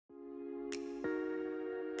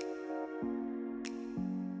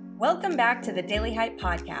Welcome back to the Daily Hype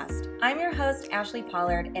Podcast. I'm your host, Ashley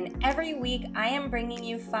Pollard, and every week I am bringing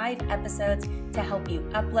you 5 episodes to help you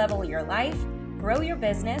up-level your life, grow your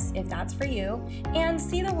business, if that's for you, and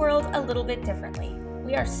see the world a little bit differently.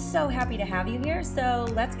 We are so happy to have you here, so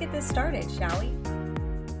let's get this started, shall we?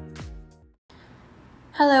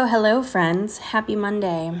 Hello, friends. Happy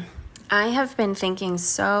Monday. I have been thinking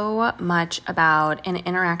so much about an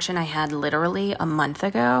interaction I had literally a month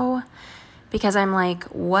ago because I'm like,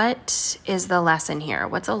 what is the lesson here?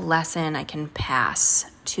 What's a lesson I can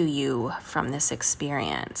pass to you from this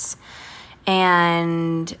experience?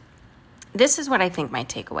 And this is what I think my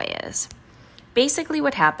takeaway is. Basically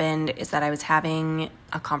what happened is that I was having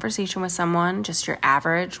a conversation with someone, just your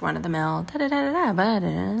average run-of-the-mill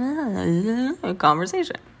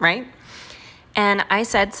conversation, right? And I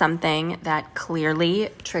said something that clearly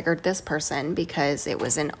triggered this person because it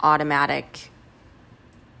was an automatic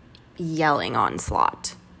yelling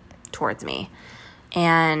onslaught towards me.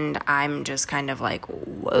 And I'm just kind of like,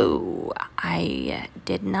 whoa, I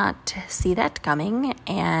did not see that coming.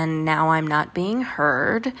 And now I'm not being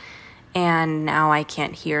heard. And now I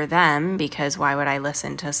can't hear them because why would I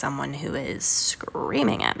listen to someone who is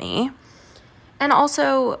screaming at me? And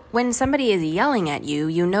also, when somebody is yelling at you,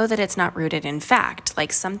 you know that it's not rooted in fact.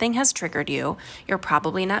 Like something has triggered you. You're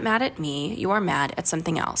probably not mad at me. You are mad at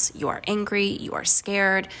something else. You are angry. You are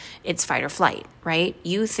scared. It's fight or flight, right?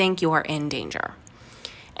 You think you are in danger.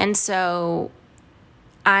 And so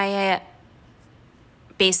I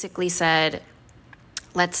basically said,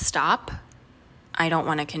 let's stop. I don't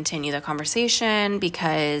want to continue the conversation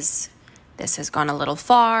because this has gone a little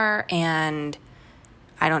far and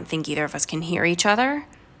I don't think either of us can hear each other.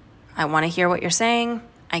 I want to hear what you're saying.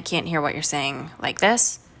 I can't hear what you're saying like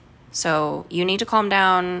this. So you need to calm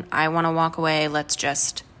down. I want to walk away. Let's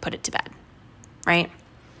just put it to bed, right?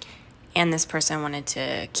 And this person wanted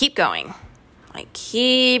to keep going. Like,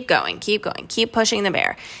 keep going, keep pushing the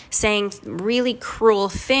bear, saying really cruel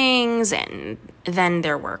things. And then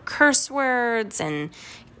there were curse words and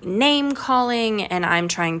name calling. And I'm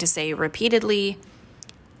trying to say repeatedly,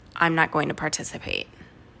 I'm not going to participate.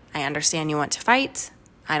 I understand you want to fight.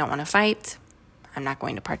 I don't want to fight. I'm not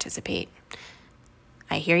going to participate.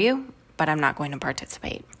 I hear you, but I'm not going to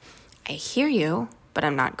participate. I hear you, but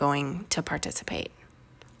I'm not going to participate.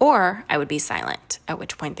 Or I would be silent, at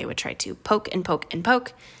which point they would try to poke, and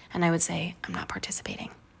I would say, I'm not participating.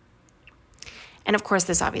 And of course,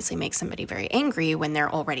 this obviously makes somebody very angry when they're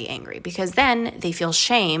already angry, because then they feel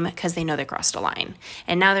shame because they know they crossed a line.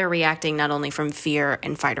 And now they're reacting not only from fear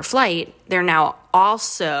and fight or flight, they're now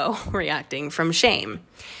also reacting from shame.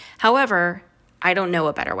 However, I don't know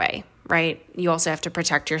a better way, right? You also have to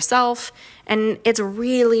protect yourself. And it's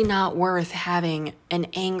really not worth having an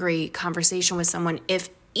angry conversation with someone if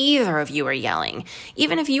either of you are yelling,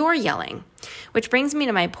 even if you're yelling. Which brings me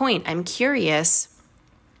to my point. I'm curious,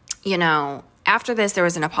 after this, there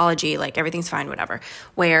was an apology, like everything's fine, whatever,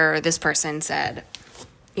 where this person said,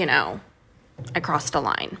 I crossed a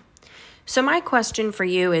line. So my question for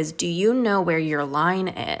you is, do you know where your line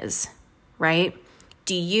is, right?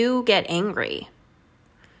 Do you get angry?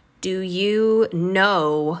 Do you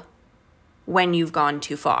know when you've gone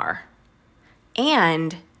too far?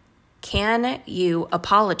 And can you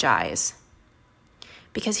apologize?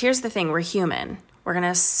 Because here's the thing, we're human. We're going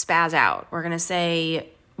to spaz out. We're going to say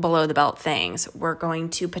below the belt things. We're going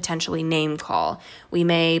to potentially name call. We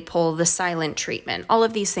may pull the silent treatment. All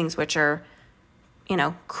of these things which are,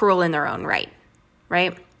 cruel in their own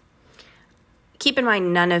right? Keep in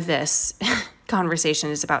mind, none of this conversation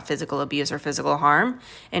is about physical abuse or physical harm,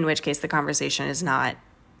 in which case the conversation is not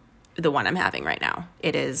the one I'm having right now.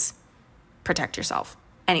 It is protect yourself.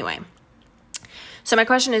 Anyway, so my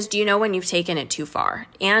question is, do you know when you've taken it too far?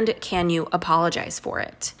 And can you apologize for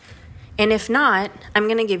it? And if not, I'm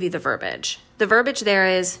going to give you the verbiage. The verbiage there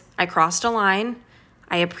is, I crossed a line.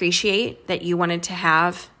 I appreciate that you wanted to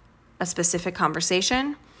have a specific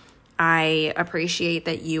conversation. I appreciate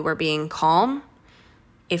that you were being calm.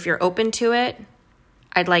 If you're open to it,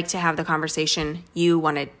 I'd like to have the conversation you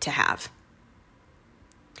wanted to have.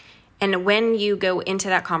 And when you go into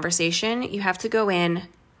that conversation, you have to go in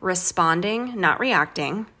responding, not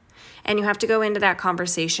reacting. And you have to go into that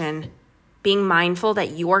conversation being mindful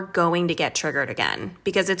that you're going to get triggered again,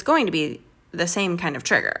 because it's going to be the same kind of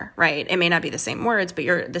trigger, right? It may not be the same words,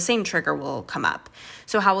 but the same trigger will come up.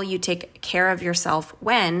 So how will you take care of yourself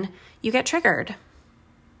when you get triggered?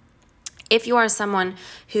 If you are someone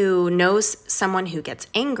who knows someone who gets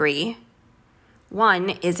angry, one,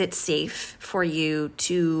 is it safe for you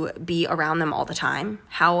to be around them all the time?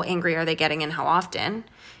 How angry are they getting and how often?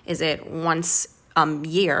 Is it once a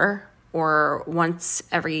year or once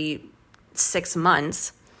every 6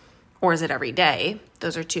 months, or is it every day?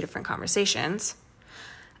 Those are 2 different conversations.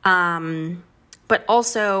 But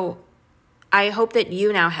also, I hope that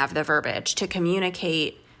you now have the verbiage to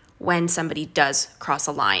communicate when somebody does cross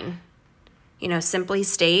a line. Simply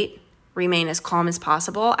state, remain as calm as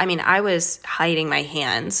possible. I mean, I was hiding my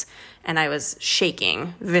hands and I was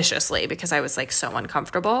shaking viciously because I was like so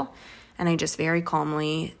uncomfortable. And I just very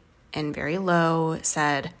calmly and very low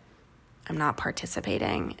said, I'm not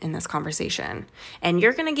participating in this conversation. And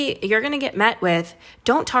you're going to get met with,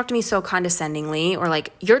 don't talk to me so condescendingly, or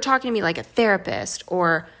like, you're talking to me like a therapist,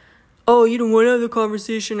 or, oh, you don't want to have the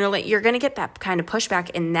conversation, or like, you're going to get that kind of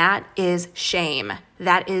pushback. And that is shame.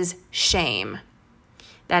 That is shame.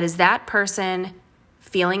 That is that person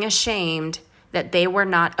feeling ashamed that they were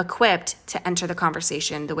not equipped to enter the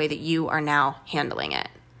conversation the way that you are now handling it.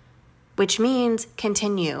 Which means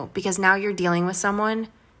continue, because now you're dealing with someone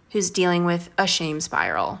who's dealing with a shame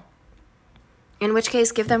spiral. In which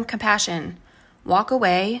case, give them compassion. Walk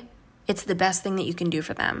away. It's the best thing that you can do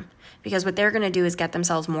for them, because what they're going to do is get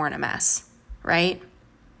themselves more in a mess, right?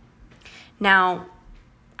 Now,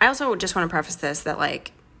 I also just want to preface this that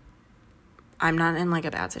like, I'm not in like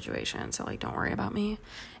a bad situation, so like, don't worry about me.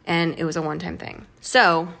 And it was a one-time thing.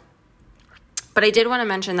 But I did want to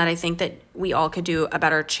mention that I think that we all could do a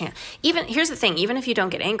better chance. Here's the thing, even if you don't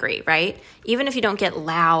get angry, right? Even if you don't get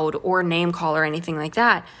loud or name call or anything like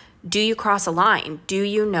that, do you cross a line? Do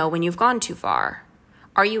you know when you've gone too far?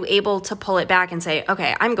 Are you able to pull it back and say,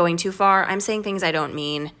 okay, I'm going too far. I'm saying things I don't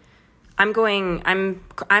mean. I'm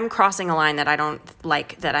crossing a line that I don't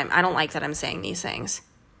like, I don't like that I'm saying these things,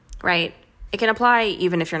 right? It can apply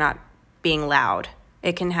even if you're not being loud.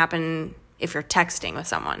 It can happen if you're texting with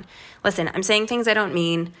someone. Listen, I'm saying things I don't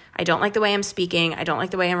mean. I don't like the way I'm speaking. I don't like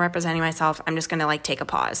the way I'm representing myself. I'm just going to like take a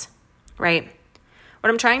pause, right? What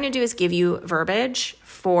I'm trying to do is give you verbiage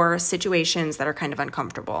for situations that are kind of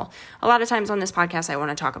uncomfortable. A lot of times on this podcast, I want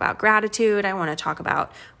to talk about gratitude. I want to talk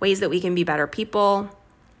about ways that we can be better people.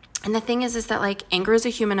 And the thing is that like anger is a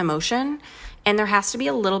human emotion, and there has to be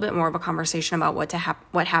a little bit more of a conversation about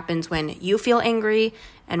what happens when you feel angry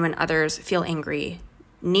and when others feel angry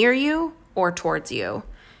near you or towards you.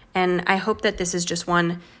 And I hope that this is just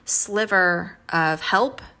one sliver of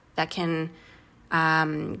help that can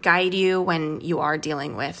guide you when you are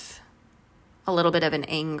dealing with a little bit of an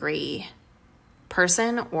angry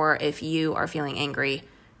person, or if you are feeling angry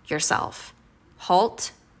yourself.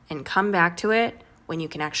 Halt and come back to it when you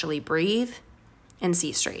can actually breathe and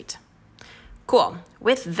see straight. Cool.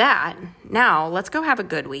 With that, now let's go have a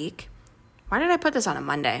good week. Why did I put this on a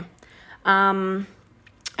Monday?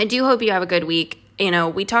 I do hope you have a good week.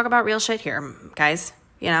 We talk about real shit here, guys.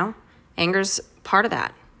 Anger's part of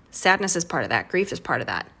that. Sadness is part of that. Grief is part of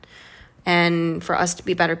that. And for us to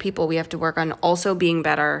be better people, we have to work on also being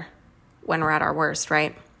better when we're at our worst,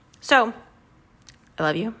 right? So, I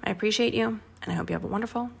love you. I appreciate you. And I hope you have a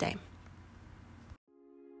wonderful day.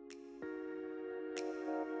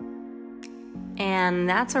 And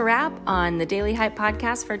that's a wrap on the Daily Hype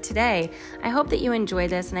podcast for today. I hope that you enjoy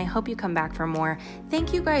this, and I hope you come back for more.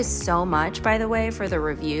 Thank you guys so much, by the way, for the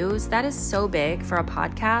reviews. That is so big for a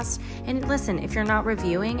podcast. And listen, if you're not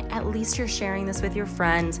reviewing, at least you're sharing this with your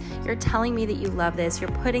friends. You're telling me that you love this.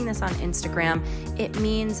 You're putting this on Instagram. It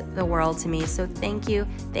means the world to me. So thank you,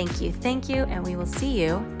 thank you, thank you, and we will see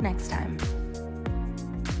you next time.